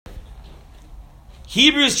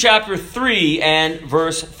Hebrews chapter 3 and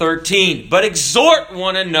verse 13. But exhort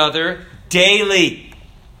one another daily,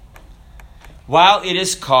 while it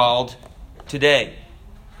is called today,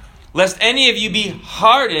 lest any of you be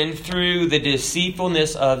hardened through the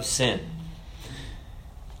deceitfulness of sin.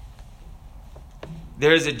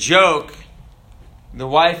 There's a joke. The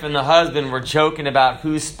wife and the husband were joking about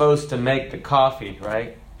who's supposed to make the coffee,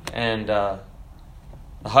 right? And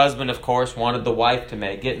the husband, of course, wanted the wife to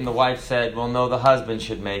make it. And the wife said, well, no, the husband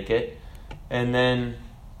should make it. And then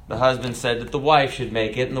the husband said that the wife should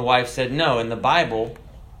make it. And the wife said, no, in the Bible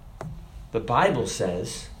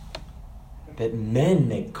says that men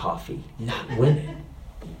make coffee, not women.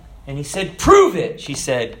 And he said, prove it. She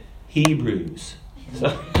said, Hebrews.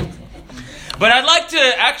 But I'd like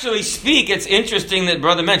to actually speak. It's interesting that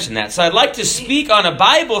Brother mentioned that. So I'd like to speak on a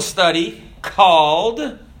Bible study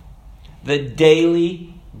called The Daily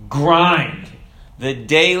Grind. The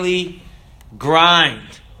Daily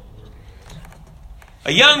Grind.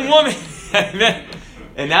 A young woman,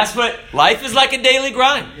 and that's what, life is like a daily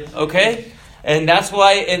grind, okay? And that's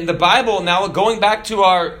why in the Bible, now going back to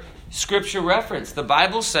our scripture reference, the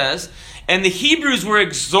Bible says, and the Hebrews were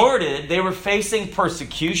exhorted, they were facing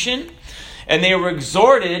persecution, and they were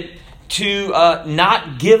exhorted to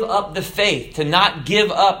not give up the faith, to not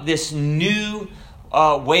give up this new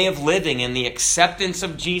way of living and the acceptance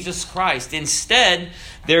of Jesus Christ. Instead,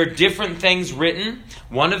 there are different things written.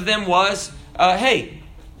 One of them was, hey,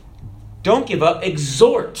 don't give up,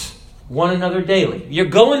 exhort one another daily. You're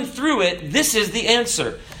going through it, this is the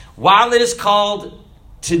answer. While it is called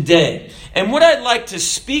today. And what I'd like to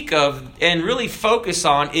speak of and really focus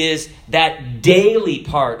on is that daily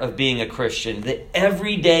part of being a Christian, the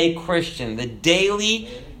everyday Christian, the daily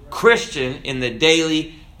Christian in the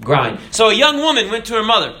daily grind. So a young woman went to her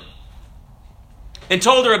mother and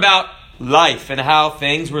told her about life and how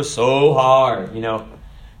things were so hard. You know,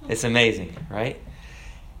 it's amazing, right?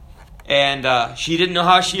 And she didn't know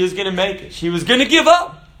how she was going to make it. She was going to give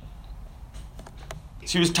up.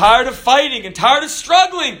 She was tired of fighting and tired of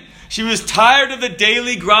struggling. She was tired of the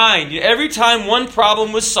daily grind. Every time one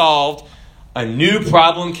problem was solved, a new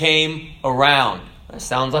problem came around. That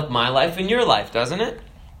sounds like my life and your life, doesn't it?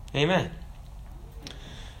 Amen.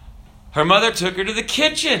 Her mother took her to the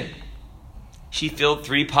kitchen. She filled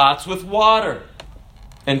 3 pots with water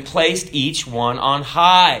and placed each one on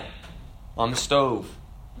high on the stove.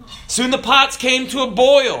 Soon the pots came to a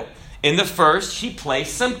boil. In the first, she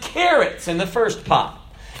placed some carrots in the first pot.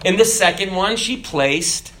 In the second one, she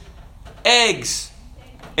placed eggs.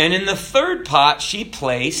 And in the third pot, she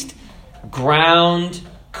placed ground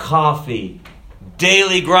coffee.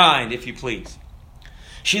 Daily grind, if you please.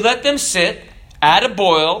 She let them sit at a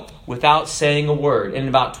boil without saying a word. In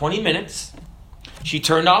about 20 minutes, she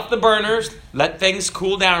turned off the burners, let things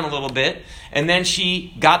cool down a little bit, and then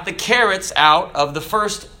she got the carrots out of the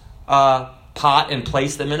first pot and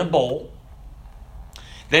placed them in a bowl.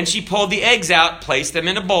 Then she pulled the eggs out, placed them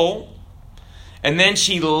in a bowl, and then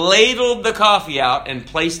she ladled the coffee out and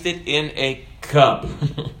placed it in a cup.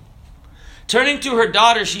 Turning to her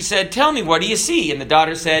daughter, she said, tell me, what do you see? And the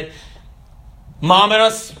daughter said, Mom, I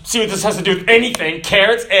don't see what this has to do with anything.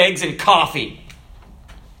 Carrots, eggs, and coffee.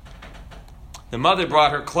 The mother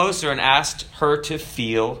brought her closer and asked her to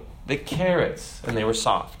feel the carrots, and they were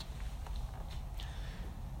soft.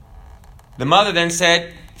 The mother then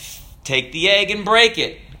said, take the egg and break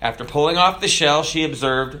it. After pulling off the shell, she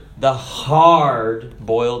observed the hard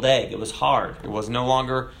boiled egg. It was hard. It was no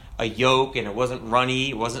longer a yolk, and it wasn't runny.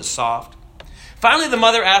 It wasn't soft. Finally, the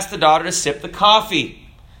mother asked the daughter to sip the coffee.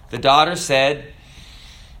 The daughter said,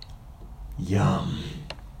 yum.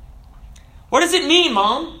 What does it mean,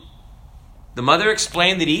 Mom? The mother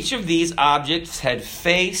explained that each of these objects had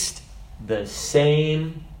faced the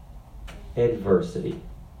same adversity.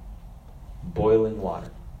 Boiling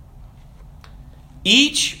water.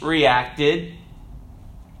 Each reacted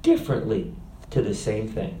differently to the same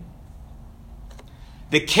thing.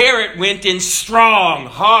 The carrot went in strong,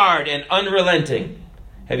 hard, and unrelenting.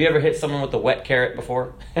 Have you ever hit someone with a wet carrot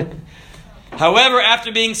before? However,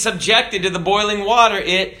 after being subjected to the boiling water,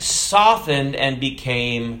 it softened and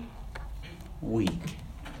became weak.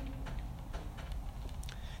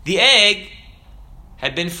 The egg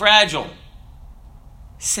had been fragile,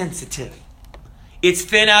 sensitive. Its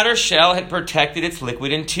thin outer shell had protected its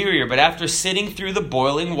liquid interior, but after sitting through the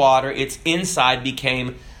boiling water, its inside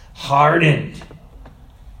became hardened.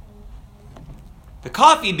 The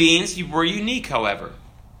coffee beans were unique, however.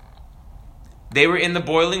 They were in the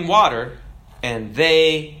boiling water, and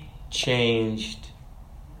they changed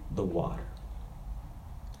the water.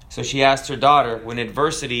 So she asked her daughter, when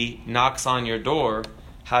adversity knocks on your door,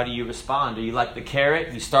 how do you respond? Are you like the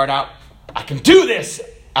carrot? You start out, I can do this.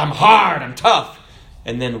 I'm hard. I'm tough.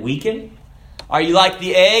 And then weaken? Are you like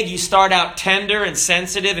the egg? You start out tender and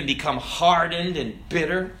sensitive and become hardened and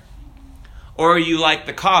bitter? Or are you like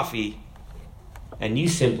the coffee and you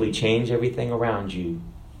simply change everything around you?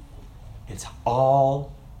 It's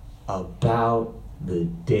all about the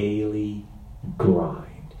daily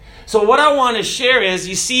grind. So what I want to share is,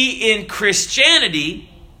 you see, in Christianity,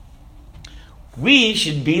 we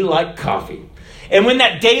should be like coffee. And when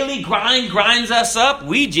that daily grind grinds us up,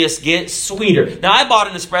 we just get sweeter. Now, I bought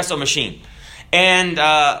an espresso machine. And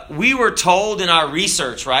we were told in our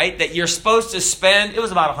research, right, that you're supposed to spend, it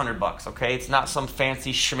was about $100, okay? It's not some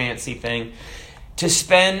fancy schmancy thing. To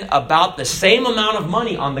spend about the same amount of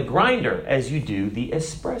money on the grinder as you do the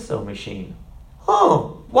espresso machine.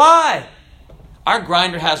 Oh, why? Our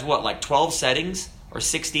grinder has what, like 12 settings or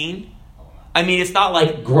 16? I mean, it's not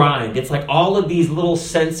like grind. It's like all of these little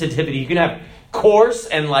sensitivity. You can have coarse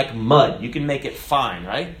and like mud. You can make it fine,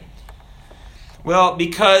 right? Well,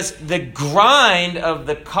 because the grind of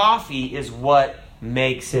the coffee is what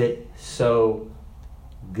makes it so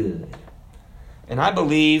good. And I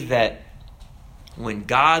believe that when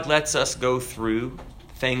God lets us go through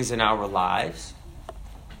things in our lives,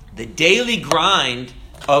 the daily grind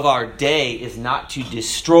of our day is not to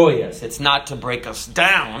destroy us. It's not to break us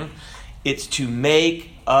down. It's to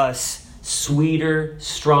make us sweeter,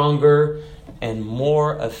 stronger, and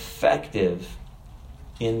more effective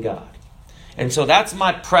in God. And so that's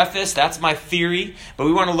my preface, that's my theory. But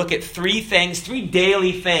we want to look at three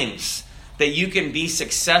daily things that you can be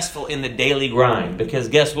successful in the daily grind. Because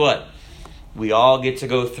guess what? We all get to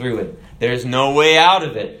go through it. There's no way out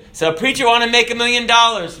of it. So, preacher, want to make $1 million.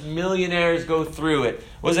 Millionaires go through it.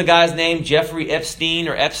 What was the guy's name? Jeffrey Epstein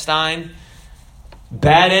or Epstein?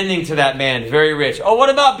 Bad ending to that man. Very rich. Oh, what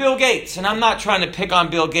about Bill Gates? And I'm not trying to pick on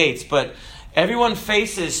Bill Gates, but everyone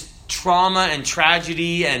faces trauma and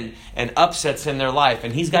tragedy and upsets in their life.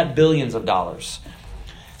 And he's got billions of dollars.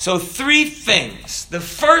 So 3 things. The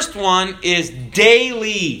first one is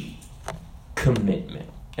daily commitment.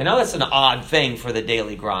 And now that's an odd thing for the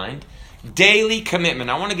daily grind. Daily commitment.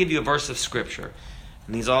 I want to give you a verse of Scripture.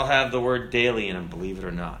 And these all have the word daily in them, believe it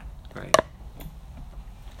or not. Right?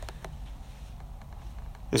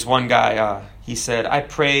 This one guy, he said, I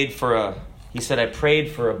prayed for a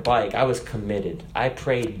bike. I was committed. I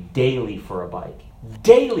prayed daily for a bike.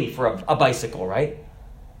 Daily for a bicycle, right?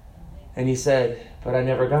 And he said, but I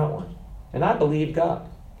never got one. And I believed God.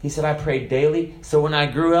 He said, I prayed daily. So when I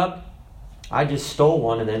grew up, I just stole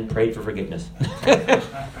one and then prayed for forgiveness.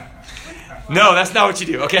 No, that's not what you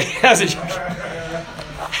do. Okay, that's a joke.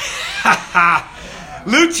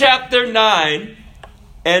 Luke chapter 9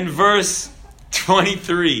 and verse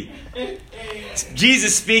 23.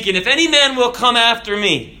 Jesus speaking, if any man will come after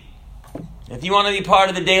me, if you want to be part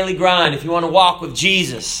of the daily grind, if you want to walk with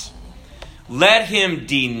Jesus, let him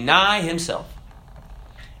deny himself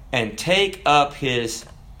and take up his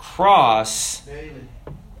cross daily.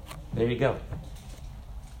 There you go.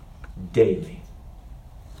 Daily.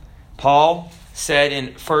 Paul said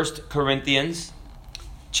in 1 Corinthians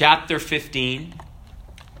chapter 15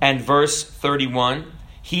 and verse 31,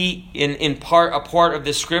 he a part of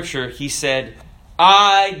the scripture, he said,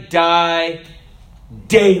 I die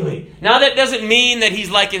daily. Now that doesn't mean that he's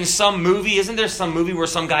like in some movie. Isn't there some movie where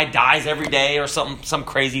some guy dies every day or some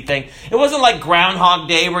crazy thing? It wasn't like Groundhog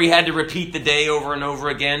Day where he had to repeat the day over and over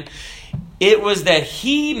again. It was that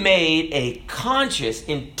he made a conscious,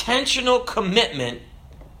 intentional commitment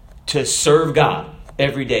to serve God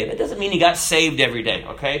every day. That doesn't mean he got saved every day,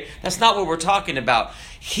 okay? That's not what we're talking about.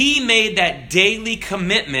 He made that daily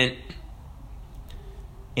commitment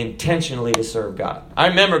intentionally to serve God. I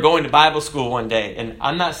remember going to Bible school one day, and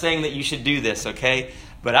I'm not saying that you should do this, okay?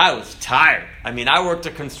 But I was tired. I mean, I worked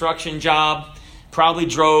a construction job. Probably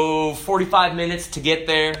drove 45 minutes to get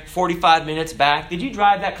there, 45 minutes back. Did you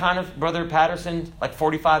drive that kind of, Brother Patterson, like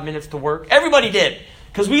 45 minutes to work? Everybody did,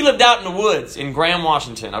 because we lived out in the woods in Graham,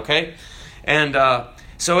 Washington, okay? And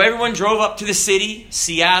so everyone drove up to the city,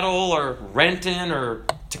 Seattle or Renton or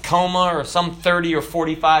Tacoma or some 30 or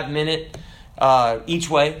 45 minute each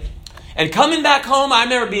way. And coming back home, I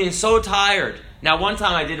remember being so tired. Now, one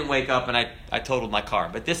time I didn't wake up and I totaled my car.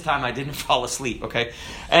 But this time I didn't fall asleep, okay?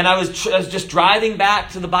 And I was just driving back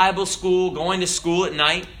to the Bible school, going to school at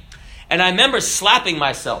night. And I remember slapping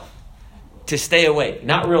myself to stay awake.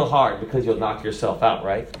 Not real hard because you'll knock yourself out,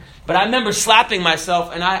 right? But I remember slapping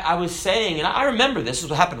myself and I was saying, and I remember this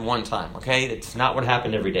what happened one time, okay? It's not what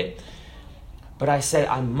happened every day. But I said,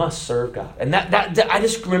 I must serve God. And that I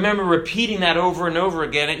just remember repeating that over and over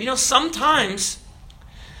again. And, sometimes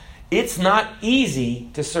It's not easy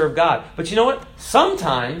to serve God. But you know what?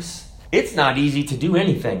 Sometimes it's not easy to do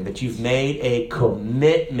anything that you've made a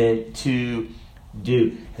commitment to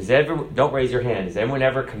do. Don't raise your hand. Has anyone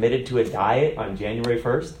ever committed to a diet on January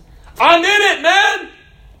 1st? I'm in it, man!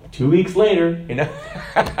 2 weeks later,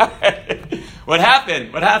 What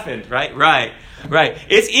happened? Right.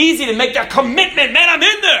 It's easy to make that commitment. Man, I'm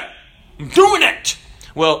in there. I'm doing it.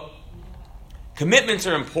 Well, commitments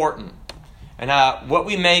are important. And what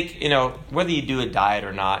we make, whether you do a diet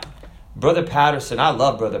or not, Brother Patterson, I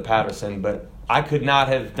love Brother Patterson, but I could not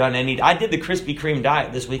have done I did the Krispy Kreme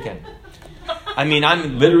diet this weekend. I mean,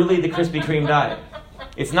 I'm literally the Krispy Kreme diet.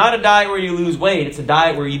 It's not a diet where you lose weight. It's a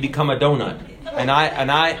diet where you become a donut. And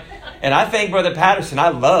I thank Brother Patterson. I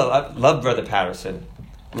love Brother Patterson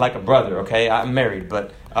like a brother. Okay, I'm married,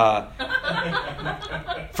 but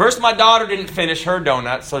first my daughter didn't finish her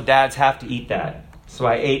donut, so dads have to eat that. So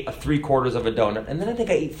I ate 3/4 of a donut, and then I think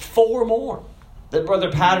I ate 4 more that Brother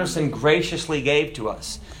Patterson graciously gave to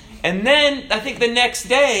us. And then I think the next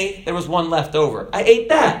day there was one left over. I ate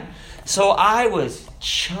that. So I was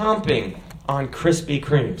chomping on Krispy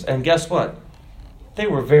Kremes, and guess what? They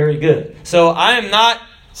were very good. So I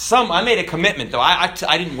made a commitment, though. I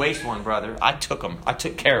didn't waste one, brother. I took them. I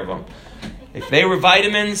took care of them. If they were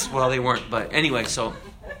vitamins, well, they weren't. But anyway,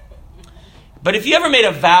 But if you ever made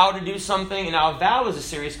a vow to do something, a vow is a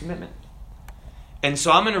serious commitment. And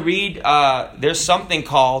so I'm going to read, there's something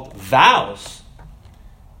called vows.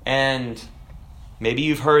 And maybe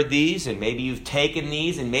you've heard these, and maybe you've taken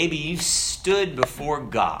these, and maybe you've stood before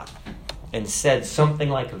God and said something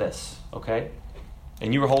like this, okay?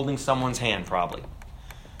 And you were holding someone's hand, probably.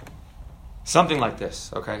 Something like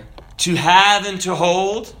this, okay? To have and to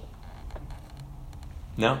hold.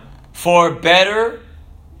 No. For better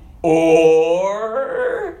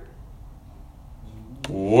or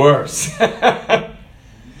worse.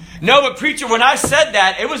 No, but preacher, when I said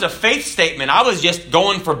that, it was a faith statement. I was just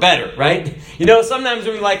going for better, right? Sometimes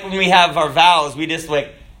when we have our vows, we just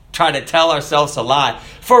try to tell ourselves a lie.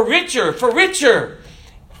 For richer,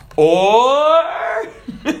 or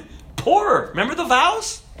poorer. Remember the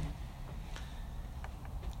vows?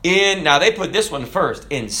 Now they put this one first,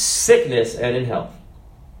 in sickness and in health.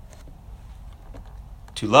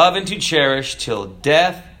 To love and to cherish till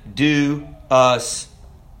death do us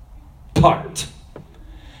part.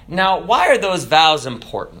 Now, why are those vows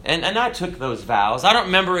important? And I took those vows. I don't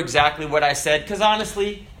remember exactly what I said, because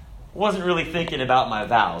honestly, I wasn't really thinking about my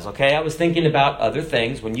vows, okay? I was thinking about other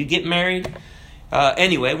things. When you get married,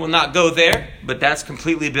 anyway, we'll not go there, but that's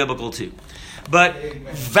completely biblical too. But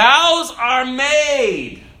vows are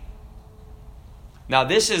made. Now,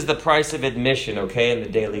 this is the price of admission, okay, in the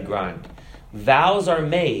daily grind. Vows are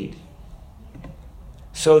made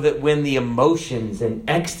so that when the emotions and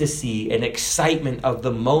ecstasy and excitement of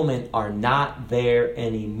the moment are not there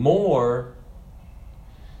anymore,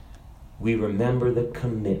 we remember the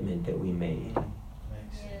commitment that we made.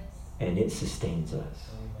 Yes. And it sustains us.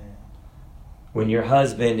 Amen. When your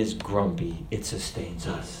husband is grumpy, it sustains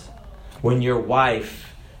us. When your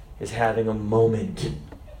wife is having a moment,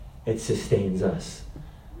 it sustains us.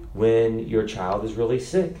 When your child is really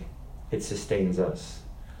sick, it sustains us.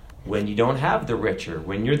 When you don't have the richer,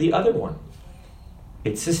 when you're the other one,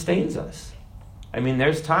 it sustains us. I mean,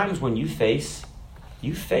 there's times when you face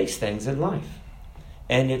things in life.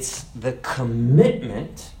 And it's the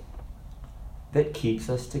commitment that keeps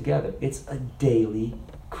us together. It's a daily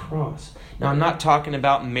cross. Now, I'm not talking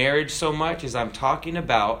about marriage so much as I'm talking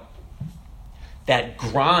about that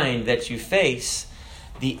grind that you face.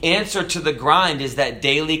 The answer to the grind is that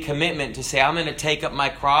daily commitment to say, I'm going to take up my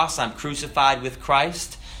cross. I'm crucified with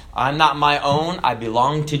Christ. I'm not my own. I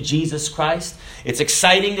belong to Jesus Christ. It's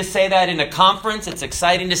exciting to say that in a conference. It's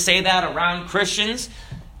exciting to say that around Christians.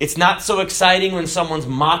 It's not so exciting when someone's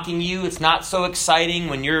mocking you. It's not so exciting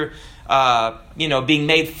when you're, being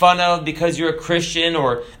made fun of because you're a Christian,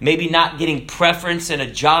 or maybe not getting preference in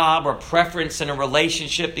a job or preference in a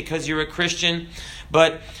relationship because you're a Christian.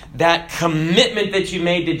 But that commitment that you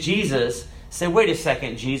made to Jesus, say, wait a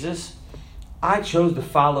second, Jesus, I chose to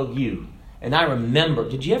follow you. And I remember,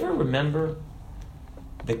 did you ever remember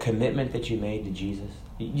the commitment that you made to Jesus?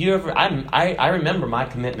 I remember my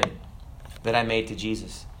commitment that I made to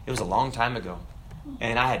Jesus. It was a long time ago.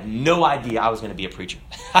 And I had no idea I was going to be a preacher.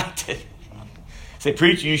 I did. Say,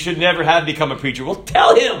 preacher, you should never have become a preacher. Well,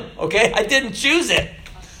 tell him, okay? I didn't choose it.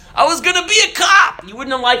 I was going to be a cop. You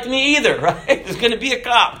wouldn't have liked me either, right? I was going to be a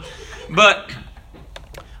cop. But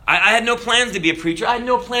I had no plans to be a preacher. I had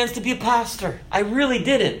no plans to be a pastor. I really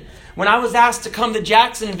didn't. When I was asked to come to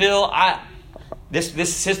Jacksonville,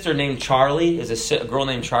 this sister named Charlie, is a girl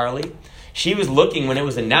named Charlie. She was looking when it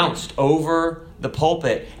was announced over the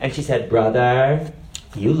pulpit, and she said, "Brother,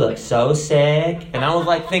 you look so sick." And I was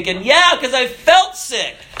like thinking, yeah, because I felt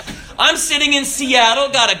sick. I'm sitting in Seattle,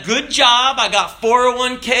 got a good job, I got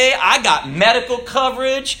 401k, I got medical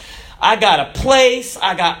coverage, I got a place,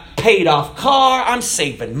 I got paid off car, I'm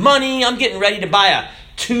saving money, I'm getting ready to buy a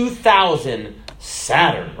 2000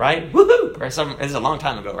 Saturn, right? Woohoo! This is a long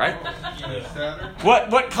time ago, right?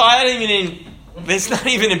 What car? I don't even, it's not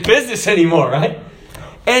even in business anymore, right?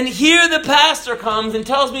 And here the pastor comes and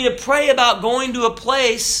tells me to pray about going to a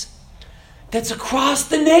place that's across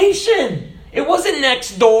the nation. It wasn't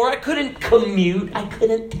next door. I couldn't commute. I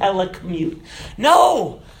couldn't telecommute.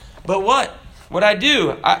 No. But what I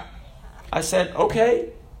do? I said, okay.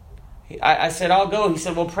 I said, I'll go. He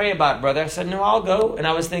said, well, pray about it, brother. I said, no, I'll go. And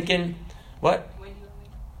I was thinking, what?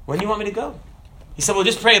 When do you want me to go? He said, well,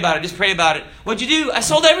 just pray about it. Just pray about it. What'd you do? I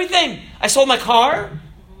sold everything. I sold my car.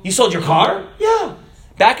 You sold your car? Yeah.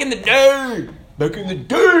 Back in the day,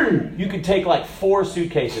 you could take like 4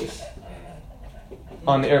 suitcases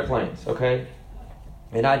on the airplanes, okay?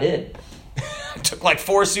 And I did. Took like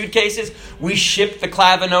 4 suitcases. We shipped the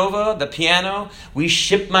clavinova, the piano. We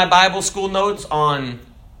shipped my Bible school notes on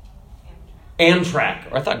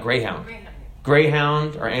Amtrak, or I thought Greyhound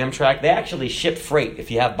or Amtrak. They actually ship freight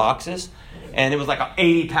if you have boxes. And it was like an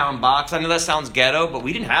 80-pound box. I know that sounds ghetto, but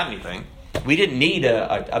we didn't have anything. We didn't need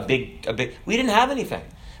a big. We didn't have anything,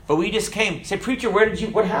 but we just came. Say, preacher,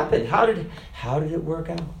 what happened? How did it work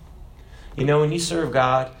out? You know, when you serve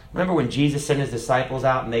God, remember when Jesus sent his disciples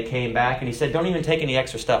out and they came back and he said, "Don't even take any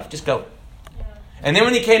extra stuff, just go." Yeah. And then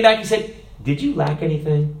when he came back, he said, "Did you lack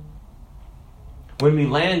anything?" When we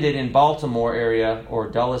landed in Baltimore area or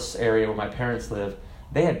Dulles area where my parents live,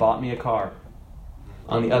 they had bought me a car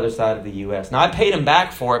on the other side of the U.S. Now I paid them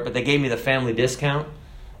back for it, but they gave me the family discount.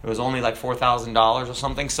 It was only like $4,000 or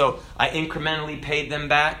something. So I incrementally paid them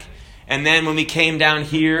back. And then when we came down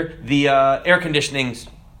here, the air conditioning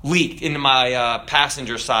leaked into my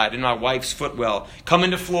passenger side, in my wife's footwell. Coming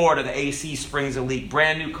to Florida, the AC springs a leak.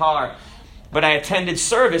 Brand new car. But I attended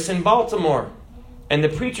service in Baltimore. And the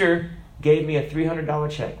preacher gave me a $300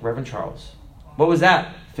 check, Reverend Charles. What was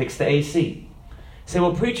that? Fix the AC. I said,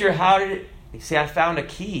 well, preacher, how did it... You see, I found a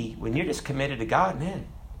key. When you're just committed to God, man,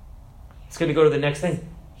 it's going to go to the next thing.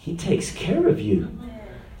 He takes care of you.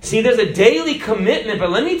 See, there's a daily commitment, but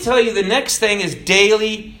let me tell you, the next thing is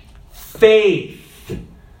daily faith.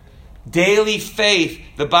 Daily faith.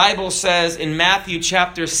 The Bible says in Matthew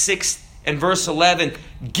chapter 6 and verse 11,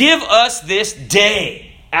 give us this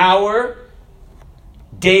day our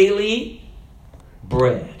daily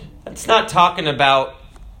bread. It's not talking about,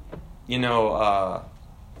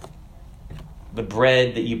 the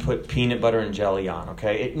bread that you put peanut butter and jelly on,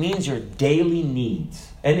 okay? It means your daily needs.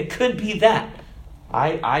 And it could be that.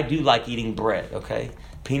 I do like eating bread, okay?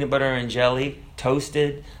 Peanut butter and jelly,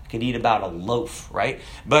 toasted. I could eat about a loaf, right?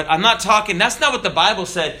 But I'm not talking, that's not what the Bible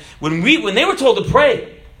said. When they were told to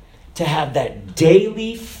pray, to have that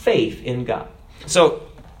daily faith in God. So,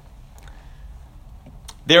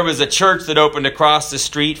 there was a church that opened across the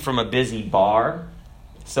street from a busy bar.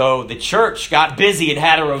 So the church got busy and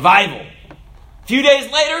had a revival. A few days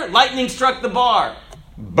later, lightning struck the bar.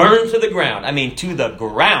 Burned to the ground. To the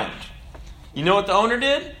ground. You know what the owner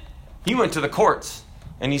did? He went to the courts.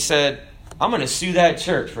 And he said, I'm going to sue that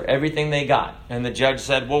church for everything they got. And the judge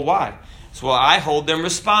said, well, why? So, well, I hold them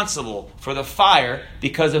responsible for the fire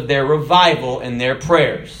because of their revival and their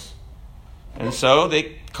prayers. And so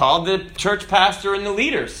they called the church pastor and the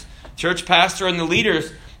leaders. Church pastor and the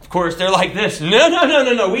leaders, of course, they're like this.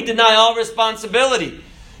 No. We deny all responsibility.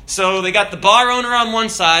 So they got the bar owner on one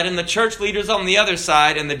side and the church leaders on the other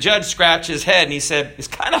side, and the judge scratched his head and he said, it's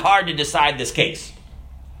kind of hard to decide this case.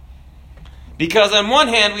 Because on one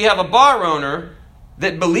hand, we have a bar owner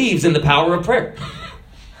that believes in the power of prayer.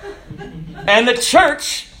 And the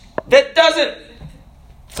church that doesn't.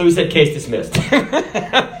 So he said, case dismissed.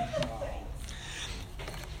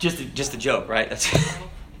 Just a joke, right?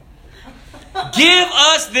 Give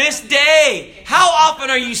us this day. How often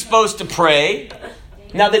are you supposed to pray?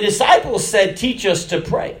 Now the disciples said, teach us to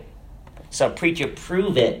pray. So preacher,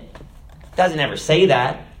 prove it. Doesn't ever say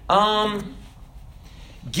that.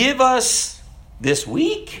 Give us this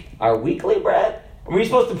week our weekly bread. Are we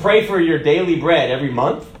supposed to pray for your daily bread every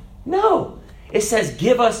month? No. It says,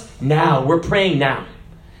 give us now. We're praying now.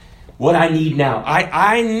 What I need now.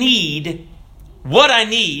 I need what I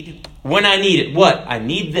need when I need it. What? I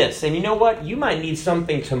need this. And you know what? You might need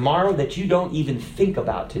something tomorrow that you don't even think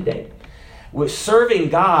about today. With serving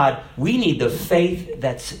God, we need the faith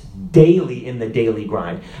that's daily in the daily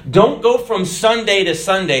grind. Don't go from Sunday to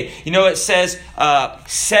Sunday. You know, it says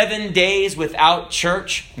 7 days without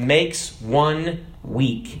church makes 1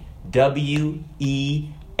 week.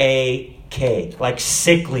 W-E-A-K. Like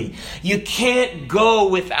sickly. You can't go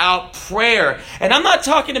without prayer. And I'm not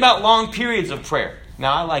talking about long periods of prayer.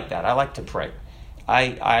 Now, I like that. I like to pray.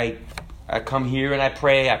 I come here and I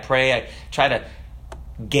pray. I try to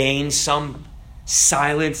gain some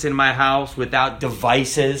silence in my house without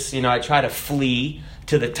devices. You know, I try to flee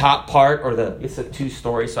to the top part, or it's a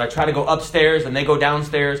 2-story, so I try to go upstairs and they go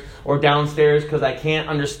downstairs, or downstairs, because I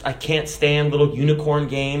can't stand little unicorn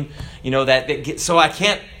game. You know, so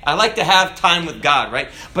I like to have time with God, right?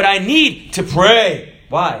 But I need to pray.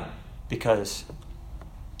 Why? Because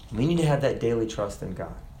we need to have that daily trust in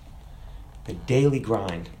God. The daily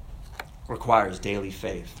grind requires daily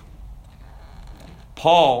faith.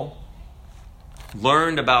 Paul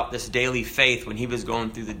learned about this daily faith when he was going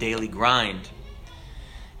through the daily grind.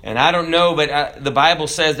 And I don't know, but the Bible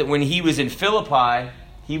says that when he was in Philippi,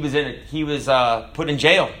 he was put in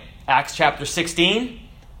jail. Acts chapter 16.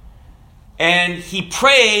 And he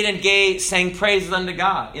prayed and sang praises unto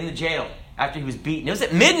God in the jail after he was beaten. It was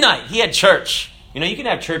at midnight. He had church. You know, you can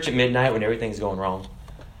have church at midnight when everything's going wrong.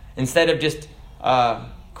 Instead of just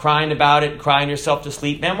crying about it, crying yourself to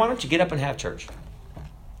sleep. Man, why don't you get up and have church?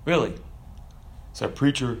 Really? So,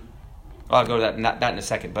 preacher, I'll go to that in a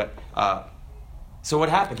second. But so what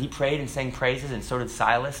happened? He prayed and sang praises, and so did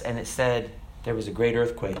Silas. And it said there was a great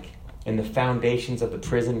earthquake, and the foundations of the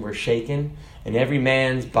prison were shaken, and every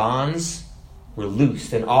man's bonds were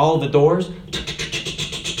loosed, and all the doors.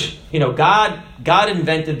 You know, God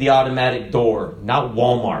invented the automatic door, not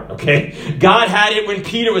Walmart, okay? God had it when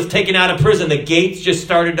Peter was taken out of prison. The gates just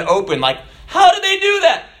started to open. Like, how did they do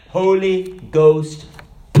that? Holy Ghost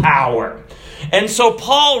power. And so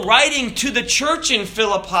Paul, writing to the church in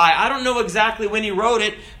Philippi, I don't know exactly when he wrote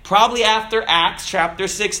it, probably after Acts chapter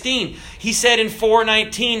 16. He said in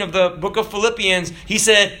 4:19 of the book of Philippians, he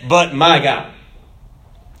said, "But my God,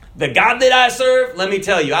 the God that I serve," let me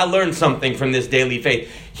tell you, I learned something from this daily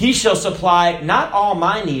faith. "He shall supply not all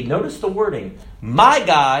my need." Notice the wording. "My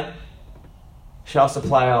God shall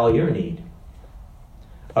supply all your need,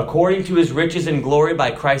 according to his riches and glory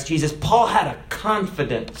by Christ Jesus." Paul had a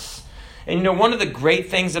confidence. And you know, one of the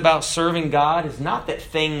great things about serving God is not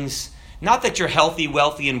that you're healthy,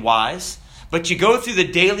 wealthy, and wise, but you go through the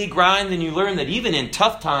daily grind and you learn that even in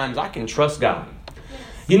tough times, I can trust God.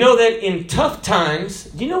 You know that in tough times,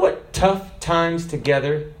 do you know what tough times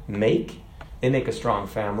together make? They make a strong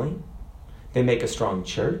family. They make a strong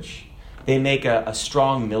church. They make a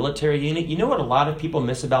strong military unit. You know what a lot of people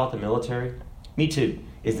miss about the military? Me too,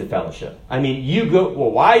 is the fellowship. I mean, you go,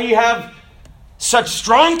 well, why do you have such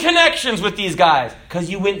strong connections with these guys? Because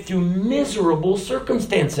you went through miserable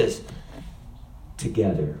circumstances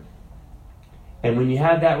together. And when you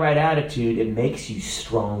have that right attitude, it makes you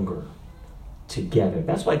stronger together.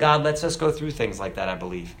 That's why God lets us go through things like that, I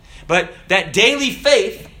believe. But that daily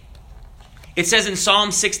faith, it says in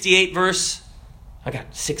Psalm 68 verse, I got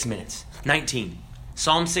 6 minutes, 19.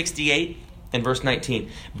 Psalm 68 and verse 19.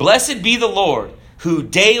 "Blessed be the Lord, who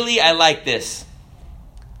daily," I like this.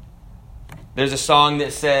 There's a song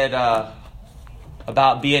that said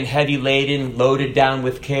about being heavy laden, loaded down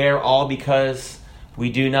with care, all because we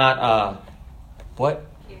do not,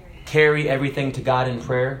 carry everything to God in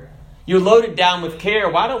prayer. You're loaded down with care.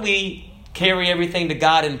 Why don't we carry everything to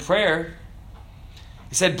God in prayer?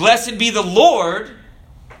 He said, "Blessed be the Lord,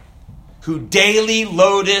 who daily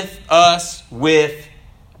loadeth us with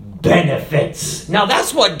benefits." Now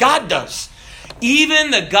that's what God does.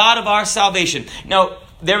 Even the God of our salvation. Now,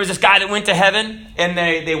 there was this guy that went to heaven, and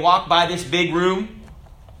they walked by this big room,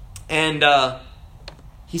 and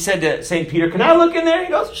he said to St. Peter, "Can I look in there?"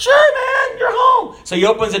 He goes, "Sure, man, you're home." So he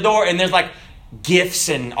opens the door, and there's like gifts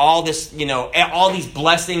and all this, you know, all these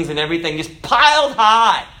blessings and everything just piled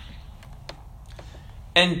high.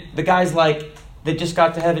 And the guy's like, that just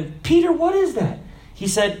got to heaven, "Peter, what is that?" He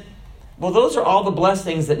said, "Well, those are all the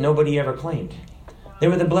blessings that nobody ever claimed. They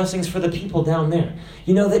were the blessings for the people down there."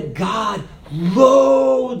 You know that God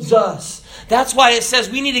loads us. That's why it says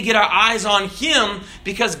we need to get our eyes on Him,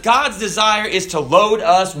 because God's desire is to load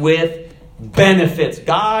us with benefits.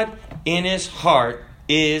 God in His heart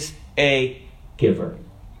is a giver.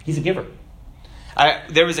 He's a giver.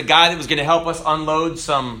 There was a guy that was going to help us unload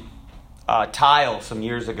some tile some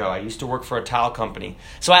years ago. I used to work for a tile company.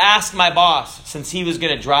 So I asked my boss, since he was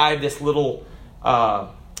going to drive this little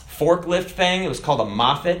forklift thing. It was called a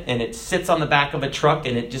Moffett, and it sits on the back of a truck,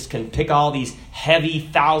 and it just can pick all these heavy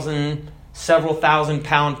 1,000 several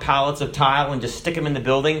 1,000-pound pallets of tile and just stick them in the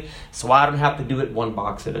building so I don't have to do it one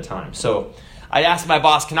box at a time. So I asked my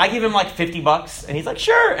boss, can I give him like $50? And he's like,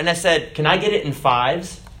 sure. And I said, can I get it in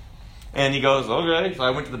fives? And he goes, okay. So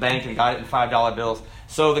I went to the bank and got it in $5 bills.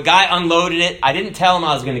 So the guy unloaded it. I didn't tell him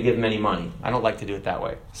I was going to give him any money. I don't like to do it that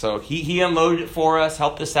way. So he unloaded it for us,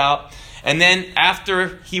 helped us out. And then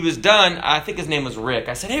after he was done, I think his name was Rick.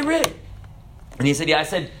 I said, hey, Rick. And he said, yeah. I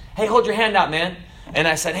said, hey, hold your hand out, man. And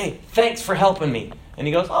I said, hey, thanks for helping me. And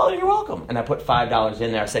he goes, oh, you're welcome. And I put $5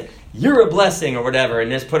 in there. I said, you're a blessing or whatever.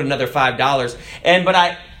 And just put another $5. But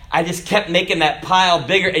I just kept making that pile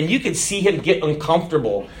bigger. And you could see him get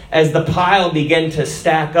uncomfortable as the pile began to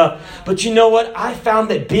stack up. But you know what? I found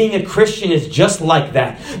that being a Christian is just like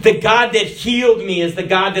that. The God that healed me is the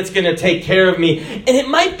God that's going to take care of me. And it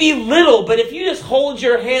might be little, but if you just hold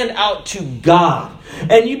your hand out to God,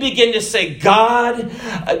 and you begin to say, God,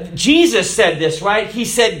 Jesus said this, right? He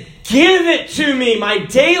said, give it to me, my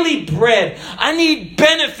daily bread. I need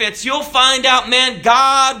benefits. You'll find out, man,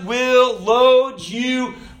 God will load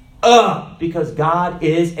you up because God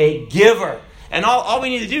is a giver. And all we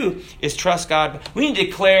need to do is trust God. We need to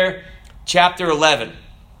declare chapter 11.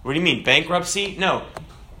 What do you mean, bankruptcy? No.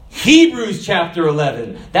 Hebrews chapter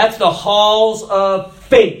 11. That's the halls of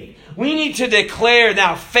faith. We need to declare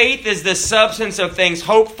now faith is the substance of things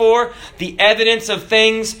hoped for, the evidence of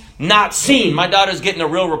things not seen. My daughter's getting a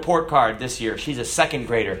real report card this year. She's a second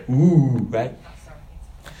grader. Ooh, right?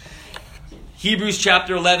 Hebrews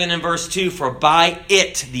chapter 11 and verse 2, for by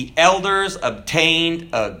it the elders obtained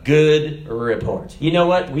a good report. You know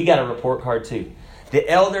what? We got a report card too. The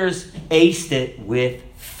elders aced it with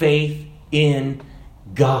faith in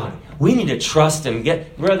God. We need to trust Him.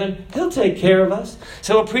 Brethren, He'll take care of us.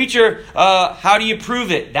 So a preacher, how do you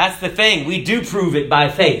prove it? That's the thing. We do prove it by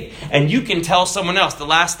faith. And you can tell someone else. The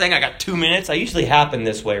last thing, I got 2 minutes. I usually happen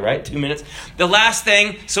this way, right? 2 minutes. The last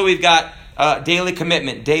thing, so we've got daily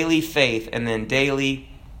commitment, daily faith, and then daily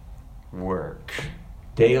work.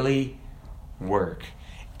 Daily work.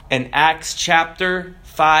 In Acts chapter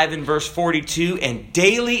 5 and verse 42, and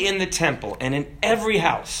daily in the temple and in every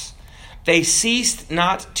house, they ceased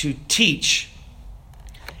not to teach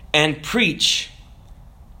and preach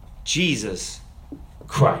Jesus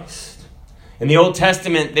Christ. In the Old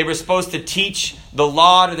Testament, they were supposed to teach the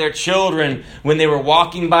law to their children when they were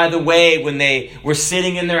walking by the way, when they were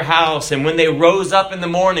sitting in their house, and when they rose up in the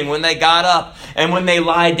morning, when they got up, and when they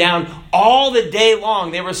lied down. All the day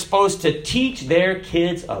long, they were supposed to teach their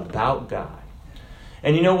kids about God.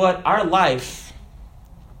 And you know what? Our life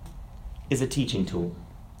is a teaching tool.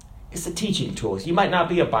 It's a teaching tool. You might not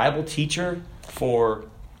be a Bible teacher for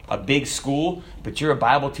a big school, but you're a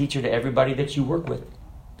Bible teacher to everybody that you work with.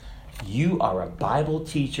 You are a Bible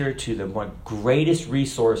teacher to the one greatest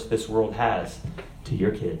resource this world has, to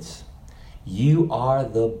your kids. You are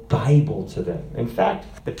the Bible to them. In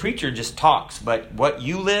fact, the preacher just talks, but what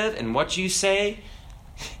you live and what you say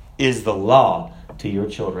is the law to your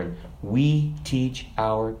children. We teach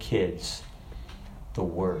our kids the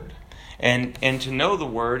Word. And to know the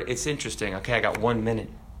Word, it's interesting. Okay, I got 1 minute.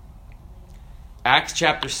 Acts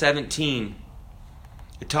chapter 17.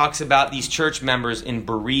 It talks about these church members in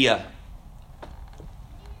Berea.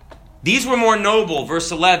 These were more noble,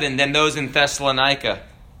 verse 11, than those in Thessalonica,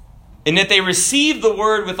 in that they received the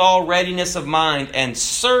Word with all readiness of mind and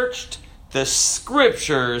searched the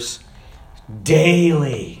Scriptures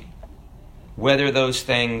daily, whether those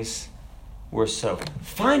things were so.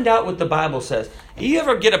 Find out what the Bible says. You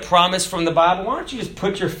ever get a promise from the Bible? Why don't you just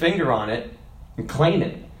put your finger on it and claim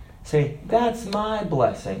it? Say, that's my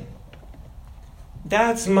blessing.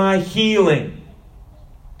 That's my healing.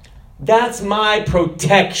 That's my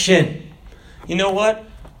protection. You know what?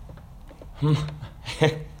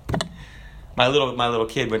 My little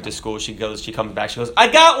kid went to school. She comes back. She goes, I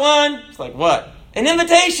got one. It's like, what? An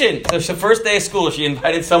invitation. So it's the first day of school. She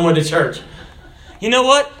invited someone to church. You know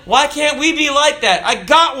what? Why can't we be like that? I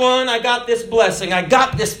got one. I got this blessing. I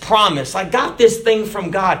got this promise. I got this thing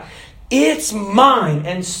from God. It's mine.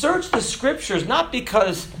 And search the Scriptures, not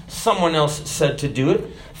because someone else said to do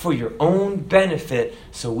it, for your own benefit,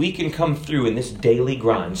 so we can come through in this daily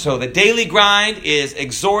grind. So the daily grind is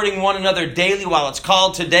exhorting one another daily while it's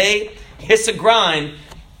called today. It's a grind.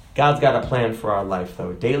 God's got a plan for our life,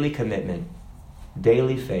 though. Daily commitment,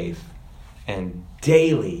 daily faith, and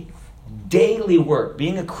daily work.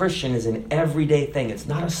 Being a Christian is an everyday thing. It's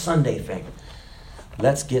not a Sunday thing.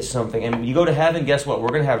 Let's get something. And when you go to heaven, guess what? We're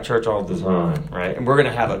going to have church all the time, right? And we're going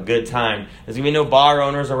to have a good time. There's going to be no bar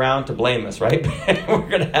owners around to blame us, right? We're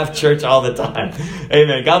going to have church all the time.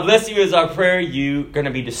 Amen. God bless you is our prayer. You're going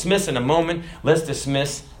to be dismissed in a moment. Let's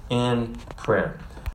dismiss in prayer.